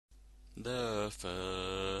The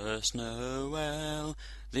first Noel,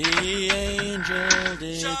 the angel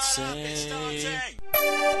did say.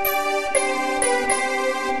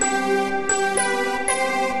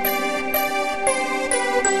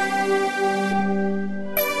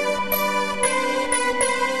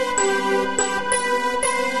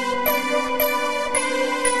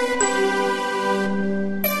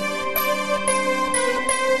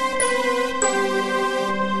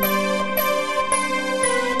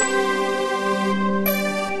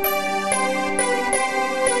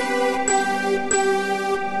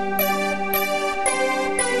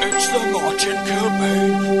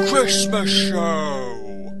 Kilbane Christmas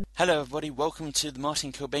Show! Hello everybody, welcome to the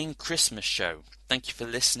Martin Kilbane Christmas Show. Thank you for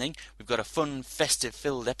listening. We've got a fun,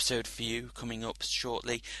 festive-filled episode for you coming up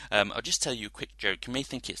shortly. I'll just tell you a quick joke. You may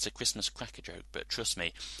think it's a Christmas cracker joke, but trust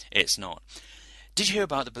me, it's not. Did you hear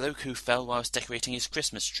about the bloke who fell whilst decorating his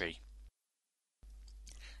Christmas tree?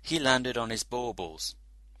 He landed on his baubles.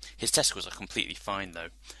 His testicles are completely fine though.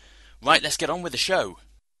 Right, let's get on with the show.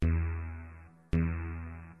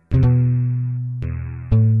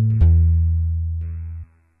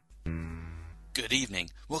 Good evening.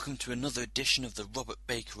 Welcome to another edition of the Robert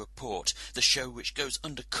Baker Report, the show which goes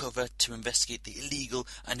undercover to investigate the illegal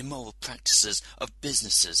and immoral practices of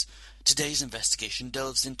businesses. Today's investigation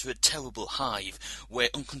delves into a terrible hive where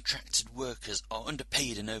uncontracted workers are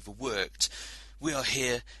underpaid and overworked. We are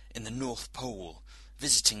here in the North Pole,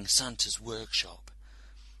 visiting Santa's workshop.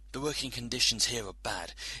 The working conditions here are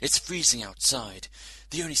bad. It's freezing outside.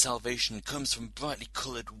 The only salvation comes from brightly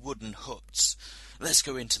coloured wooden huts. Let's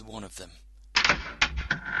go into one of them.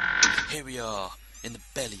 Here we are, in the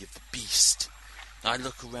belly of the beast. I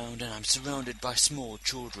look around and I'm surrounded by small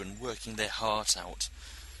children working their heart out.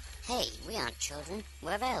 Hey, we aren't children,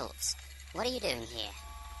 we're elves. What are you doing here?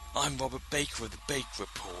 I'm Robert Baker of the Baker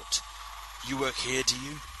Report. You work here, do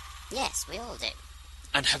you? Yes, we all do.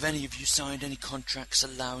 And have any of you signed any contracts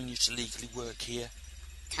allowing you to legally work here?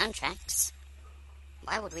 Contracts?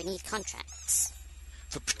 Why would we need contracts?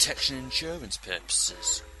 For protection and insurance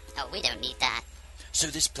purposes. Oh, we don't need that. So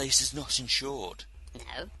this place is not insured?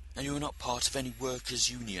 No. And you're not part of any workers'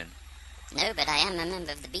 union? No, but I am a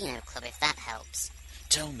member of the Beano Club, if that helps.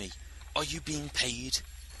 Tell me, are you being paid?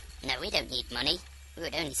 No, we don't need money. We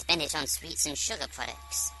would only spend it on sweets and sugar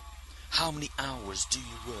products. How many hours do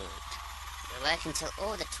you work? We work until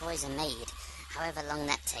all the toys are made, however long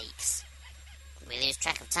that takes. We lose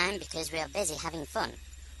track of time because we are busy having fun.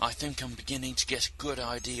 I think I'm beginning to get a good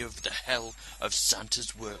idea of the hell of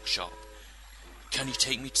Santa's workshop. Can you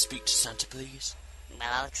take me to speak to Santa, please? Well,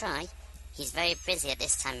 I'll try. He's very busy at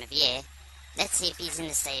this time of year. Let's see if he's in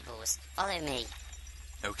the stables. Follow me.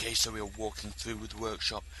 Okay, so we are walking through the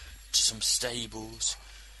workshop to some stables.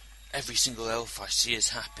 Every single elf I see is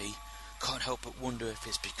happy. Can't help but wonder if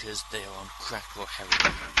it's because they are on crack or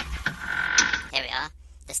heroin. Here we are,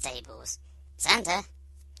 the stables. Santa?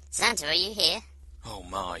 Santa, are you here? Oh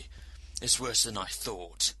my, it's worse than I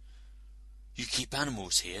thought. You keep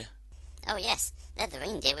animals here? Oh yes, they're the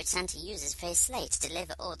reindeer which Santa uses for his sleigh to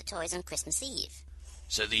deliver all the toys on Christmas Eve.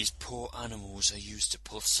 So these poor animals are used to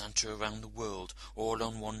pull Santa around the world all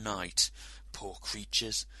on one night. Poor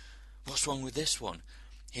creatures. What's wrong with this one?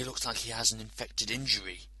 He looks like he has an infected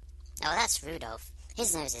injury. Oh, that's Rudolph.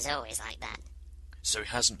 His nose is always like that. So he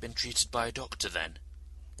hasn't been treated by a doctor then?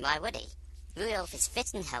 Why would he? Rudolph is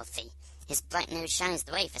fit and healthy. His bright nose shines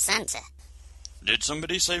the way for Santa. Did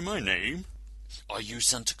somebody say my name? Are you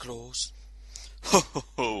Santa Claus? Ho ho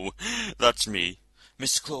ho, that's me.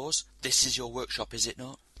 Mr. Claus, this is your workshop, is it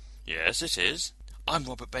not? Yes, it is. I'm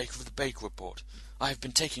Robert Baker of the Baker Report. I have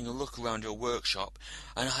been taking a look around your workshop,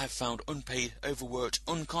 and I have found unpaid, overworked,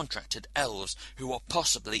 uncontracted elves who are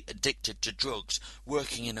possibly addicted to drugs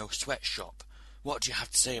working in a sweatshop. What do you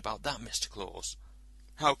have to say about that, Mr. Claus?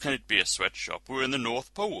 How can it be a sweatshop? We're in the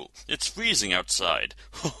North Pole. It's freezing outside.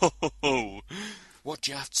 Ho ho ho ho. What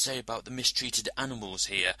do you have to say about the mistreated animals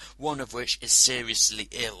here, one of which is seriously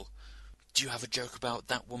ill? Do you have a joke about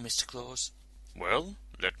that one, Mr. Claus? Well,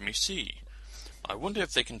 let me see. I wonder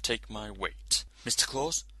if they can take my weight. Mr.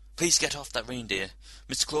 Claus, please get off that reindeer.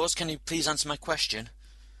 Mr. Claus, can you please answer my question?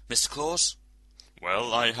 Mr. Claus?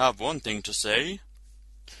 Well, I have one thing to say.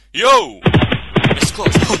 Yo! Mr.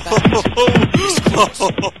 Claus, come back. Mr.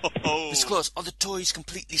 Claus. Mr. Claus, are the toys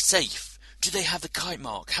completely safe? Do they have the kite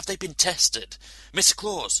mark? Have they been tested? Mr.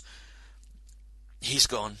 Claus! He's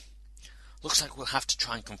gone. Looks like we'll have to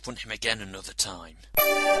try and confront him again another time.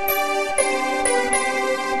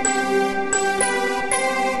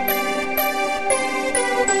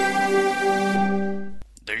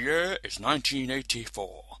 The year is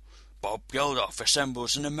 1984. Bob Geldof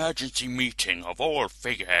assembles an emergency meeting of all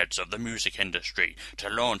figureheads of the music industry to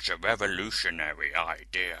launch a revolutionary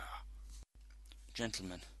idea.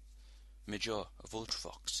 Gentlemen, Major of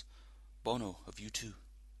Ultravox, Bono of U2,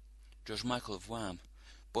 George Michael of Wham,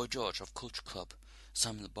 Boy George of Culture Club,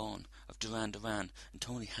 Simon Le Bon of Duran Duran, and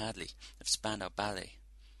Tony Hadley of Spandau Ballet.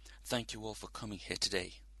 Thank you all for coming here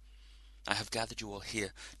today. I have gathered you all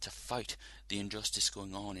here to fight the injustice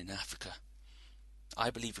going on in Africa. I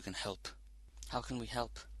believe we can help. How can we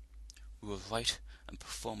help? We will write and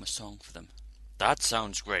perform a song for them. That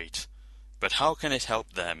sounds great, but how can it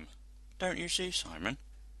help them? Don't you see, Simon?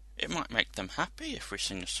 It might make them happy if we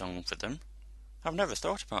sing a song for them. I've never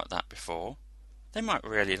thought about that before. They might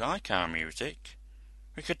really like our music.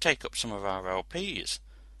 We could take up some of our LPs.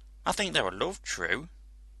 I think they would love True.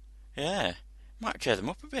 Yeah, might cheer them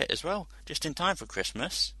up a bit as well, just in time for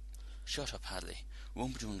Christmas. Shut up, Hadley. We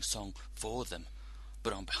won't be doing a song for them,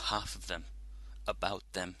 but on behalf of them, about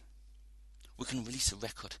them. We can release a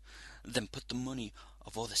record, then put the money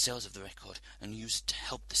of all the sales of the record and use it to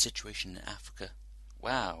help the situation in Africa.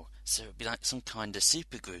 Wow, so it'd be like some kind of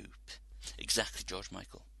supergroup. Exactly, George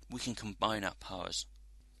Michael. We can combine our powers.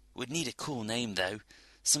 We'd need a cool name, though.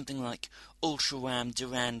 Something like Ultra Wham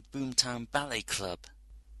Duran Boomtown Ballet Club.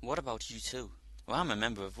 What about you two? Well, I'm a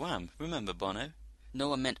member of Wham. Remember, Bono?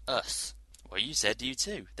 No, I meant us. Well, you said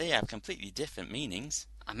U2. They have completely different meanings.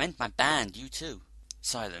 I meant my band, U2.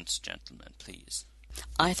 Silence, gentlemen, please.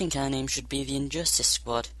 I think our name should be the Injustice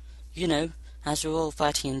Squad. You know, as we're all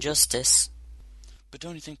fighting injustice. But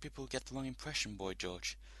don't you think people get the wrong impression, Boy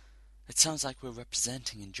George? It sounds like we're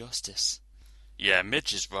representing injustice. Yeah,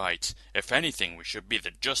 Midge is right. If anything, we should be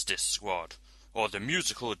the Justice Squad, or the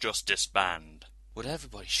Musical Justice Band. Would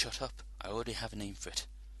everybody shut up? I already have a name for it.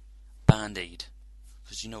 Band-Aid.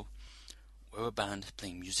 Because, you know, we're a band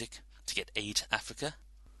playing music to get aid to Africa.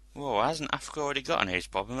 Whoa, hasn't Africa already got an AIDS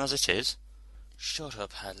problem as it is? Shut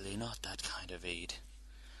up, Hadley, not that kind of aid.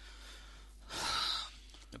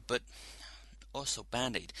 But also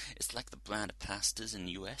Band-Aid, it's like the brand of plasters in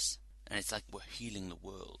the US, and it's like we're healing the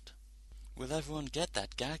world. Will everyone get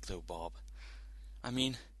that gag though, Bob? I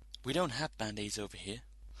mean, we don't have Band-Aids over here.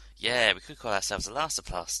 Yeah, we could call ourselves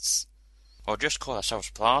Elastoplasts. Or just call ourselves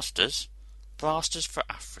Plasters. Plasters for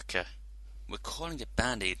Africa. We're calling it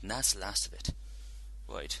Band-Aid, and that's the last of it.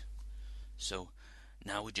 Right. So,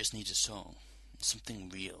 now we just need a song. Something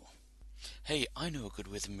real. Hey, I know a good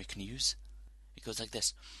rhythm we can use. It goes like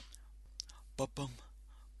this. Ba-bum,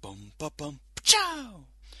 bum, ba-bum, chow.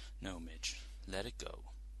 No, Midge, let it go.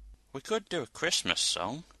 We could do a Christmas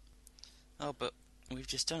song. Oh, but we've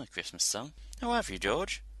just done a Christmas song. How have you,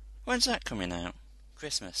 George? When's that coming out?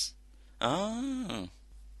 Christmas. Oh.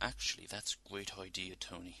 Actually, that's a great idea,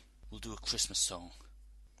 Tony. We'll do a Christmas song.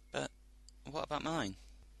 But what about mine?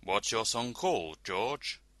 What's your song called,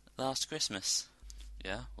 George? Last Christmas.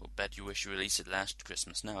 Yeah, well, bet you wish you released it last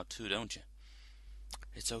Christmas now, too, don't you?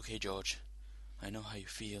 It's okay, George. I know how you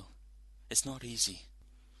feel. It's not easy.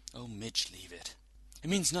 Oh, Midge, leave it. It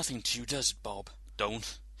means nothing to you, does it, Bob?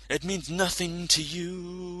 Don't. It means nothing to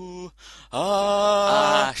you.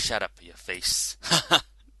 Shut up, your face.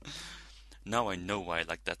 Now I know why I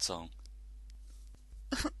like that song.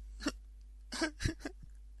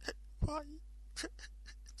 Why?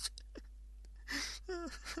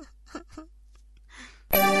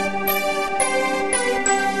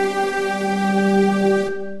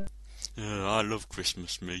 I love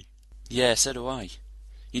Christmas, me. Yeah, so do I.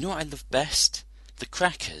 You know what I love best? The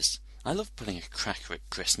crackers. I love putting a cracker at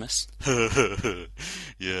Christmas.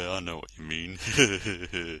 Yeah, I know what you mean.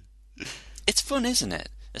 It's fun, isn't it?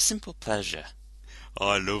 A simple pleasure.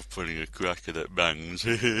 I love putting a cracker that bangs.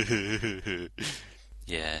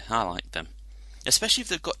 Yeah, I like them. Especially if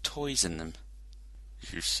they've got toys in them.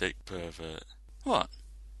 You sick pervert. What?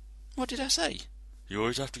 What did I say? You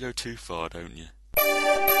always have to go too far, don't you?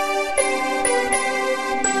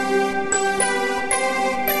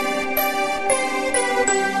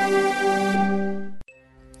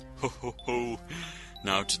 Ho ho ho!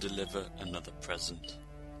 Now to deliver another present.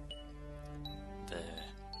 There.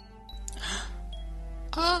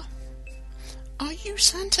 Are you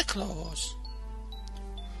Santa Claus?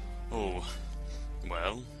 Oh,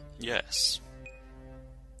 well, yes.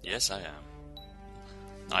 Yes, I am.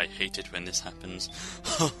 I hate it when this happens.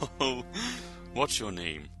 What's your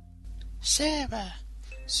name? Sarah.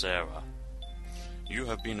 Sarah. You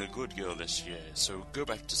have been a good girl this year, so go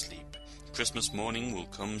back to sleep. Christmas morning will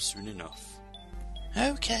come soon enough.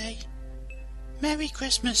 Okay. Merry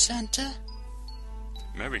Christmas, Santa.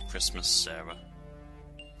 Merry Christmas, Sarah.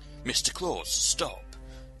 Mr. Claus, stop.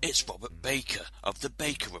 It's Robert Baker of the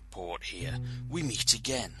Baker Report here. We meet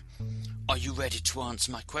again. Are you ready to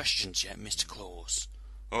answer my questions yet, Mr. Claus?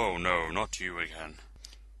 Oh, no, not you again.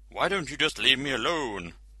 Why don't you just leave me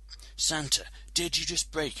alone? Santa, did you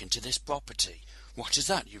just break into this property? What is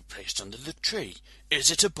that you've placed under the tree? Is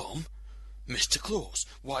it a bomb? Mr. Claus,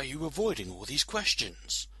 why are you avoiding all these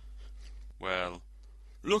questions? Well,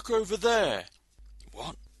 look over there.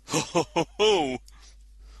 What? Ho, ho, ho, ho!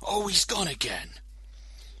 Oh, he's gone again.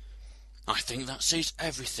 I think that says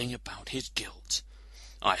everything about his guilt.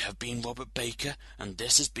 I have been Robert Baker, and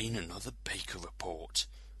this has been another Baker Report.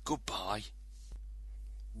 Goodbye.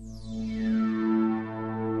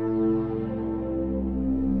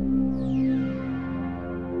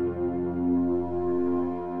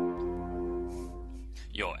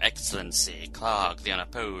 Your Excellency, Klarg, the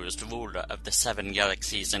unopposed, ruler of the 7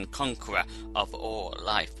 galaxies and conqueror of all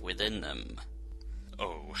life within them.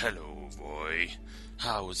 Oh, hello, boy.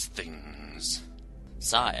 How's things?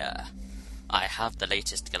 Sire, I have the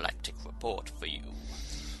latest galactic report for you.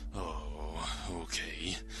 Oh,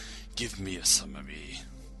 okay. Give me a summary.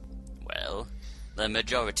 Well, the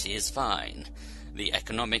majority is fine. The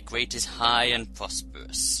economic rate is high and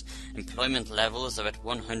prosperous. Employment levels are at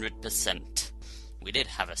 100%. We did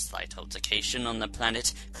have a slight altercation on the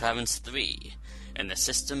planet Clarence 3, in the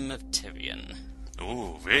system of Tyrion.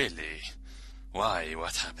 Oh, really? Why,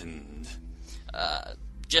 what happened?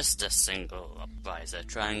 Just a single uprisor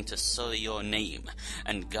trying to sully your name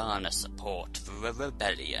and garner support for a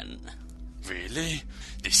rebellion. Really?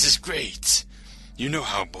 This is great. You know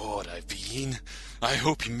how bored I've been. I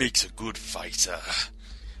hope he makes a good fighter.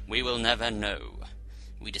 We will never know.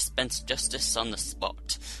 We dispensed justice on the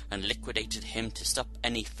spot and liquidated him to stop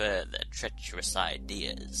any further treacherous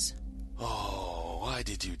ideas. Oh, why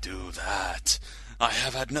did you do that? I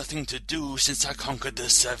have had nothing to do since I conquered the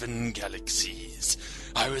 7 galaxies.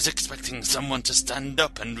 I was expecting someone to stand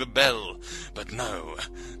up and rebel, but no,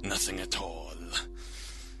 nothing at all.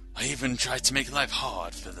 I even tried to make life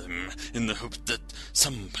hard for them, in the hope that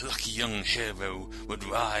some plucky young hero would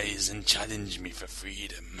rise and challenge me for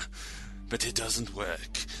freedom. But it doesn't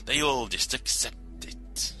work. They all just accept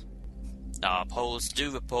it. Our polls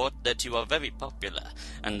do report that you are very popular,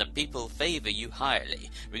 and the people favor you highly,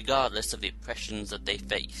 regardless of the oppressions that they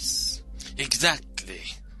face. Exactly.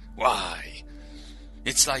 Why?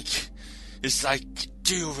 It's like,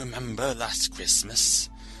 do you remember last Christmas?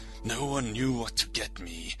 No one knew what to get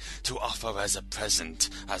me, to offer as a present,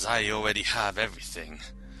 as I already have everything.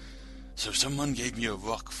 So someone gave me a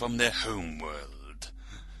rock from their home world.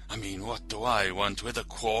 I mean, what do I want with a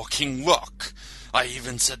quarking rock? I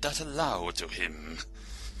even said that aloud to him.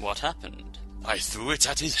 What happened? I threw it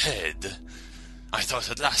at his head. I thought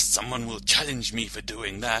at last someone will challenge me for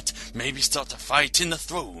doing that, maybe start a fight in the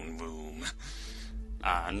throne room.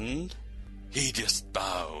 And? He just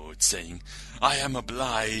bowed, saying, I am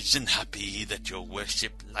obliged and happy that your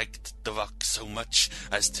worship liked the rock so much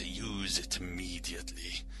as to use it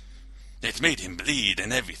immediately. It made him bleed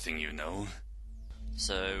and everything, you know.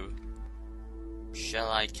 So, shall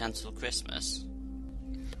I cancel Christmas?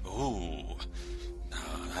 Oh,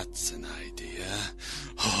 now that's an idea.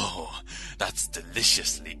 Oh, that's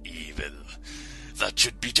deliciously evil. That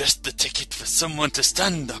should be just the ticket for someone to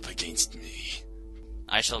stand up against me.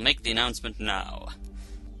 I shall make the announcement now.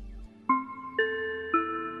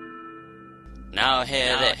 Now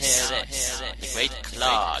hear this. The great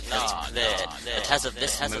Klarg has declared that as of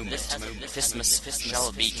this moment, Christmas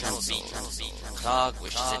shall be cancelled. Klarg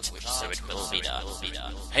wishes it, so it will be done.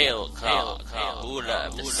 Hail Klarg, ruler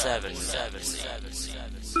of the 7 galaxies.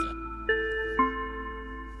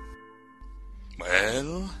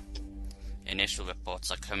 Well? Initial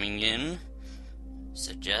reports are coming in.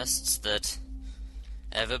 Suggests that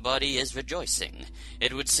everybody is rejoicing.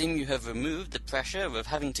 It would seem you have removed the pressure of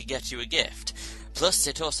having to get you a gift. Plus,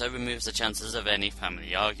 it also removes the chances of any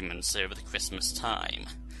family arguments over the Christmas time.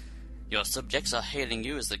 Your subjects are hailing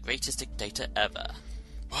you as the greatest dictator ever.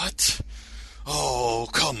 What? Oh,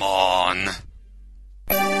 come on.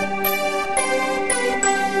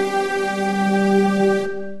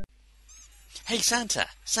 Hey, Santa!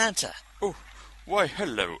 Santa! Oh, why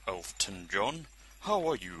hello, Elfton John. How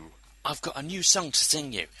are you? I've got a new song to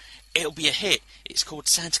sing you. It'll be a hit. It's called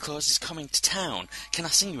Santa Claus is Coming to Town. Can I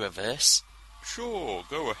sing you a verse? Sure,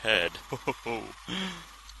 go ahead.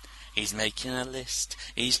 He's making a list.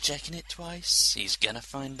 He's checking it twice. He's gonna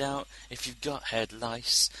find out if you've got head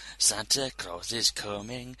lice. Santa Claus is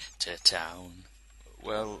coming to town.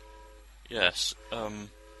 Well, yes,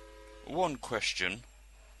 one question.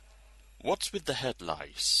 What's with the head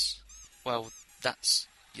lice? Well, that's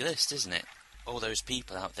your list, isn't it? All those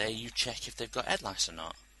people out there, you check if they've got head lice or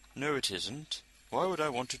not. No, it isn't. Why would I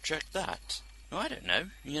want to check that? Oh, I don't know.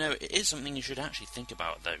 You know, it is something you should actually think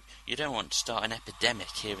about, though. You don't want to start an epidemic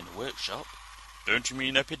here in the workshop. Don't you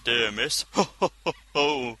mean epidermis? Ho, ho, ho,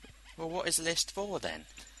 ho! Well, what is the list for, then?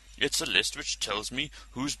 It's a list which tells me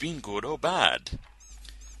who's been good or bad.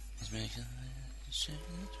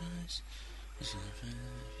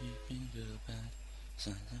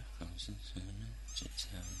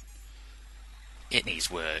 It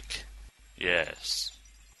needs work. Yes.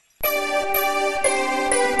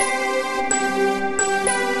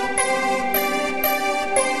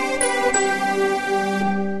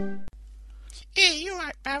 Here, you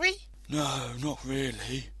right, Barry? No, not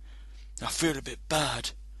really. I feel a bit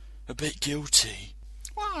bad. A bit guilty.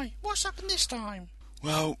 Why? What's happened this time?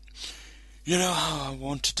 Well, you know how I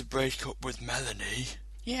wanted to break up with Melanie?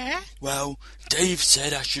 Yeah? Well, Dave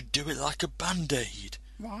said I should do it like a band-aid.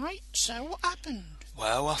 Right, so what happened?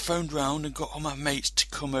 Well, I phoned round and got all my mates to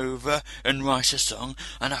come over and write a song,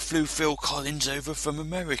 and I flew Phil Collins over from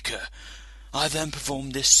America. I then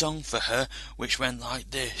performed this song for her, which went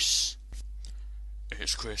like this.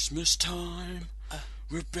 It's Christmas time.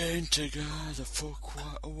 We've been together for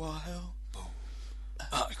quite a while.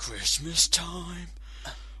 At Christmas time,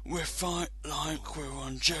 we fight like we're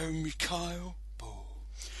on Jeremy Kyle.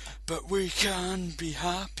 But we can be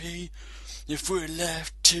happy if we're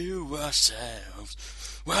left to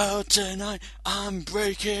ourselves. Well, tonight I'm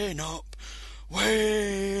breaking up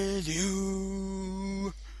with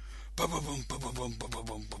you.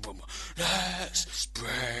 Let's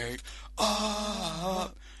break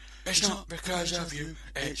up. It's not because of you,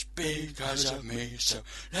 it's because of me. So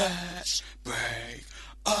let's break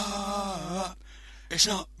up. It's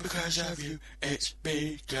not because of you, it's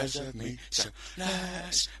because of me. So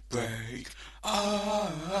let's break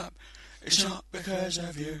up. It's not because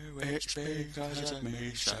of you, it's because of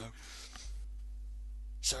me.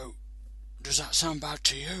 So, does that sound bad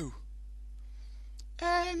to you?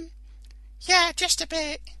 Yeah, just a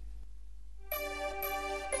bit.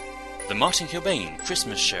 The Martin Kilbane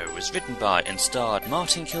Christmas Show was written by and starred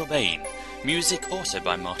Martin Kilbane. Music also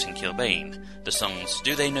by Martin Kilbane. The songs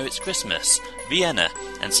Do They Know It's Christmas, Vienna,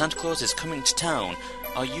 and Santa Claus is Coming to Town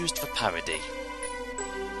are used for parody.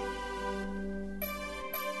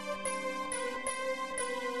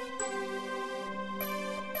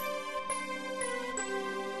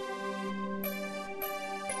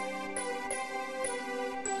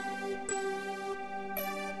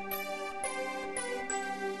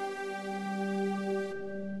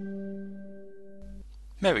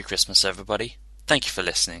 Merry Christmas, everybody. Thank you for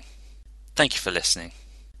listening. Thank you for listening.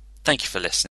 Thank you for listening.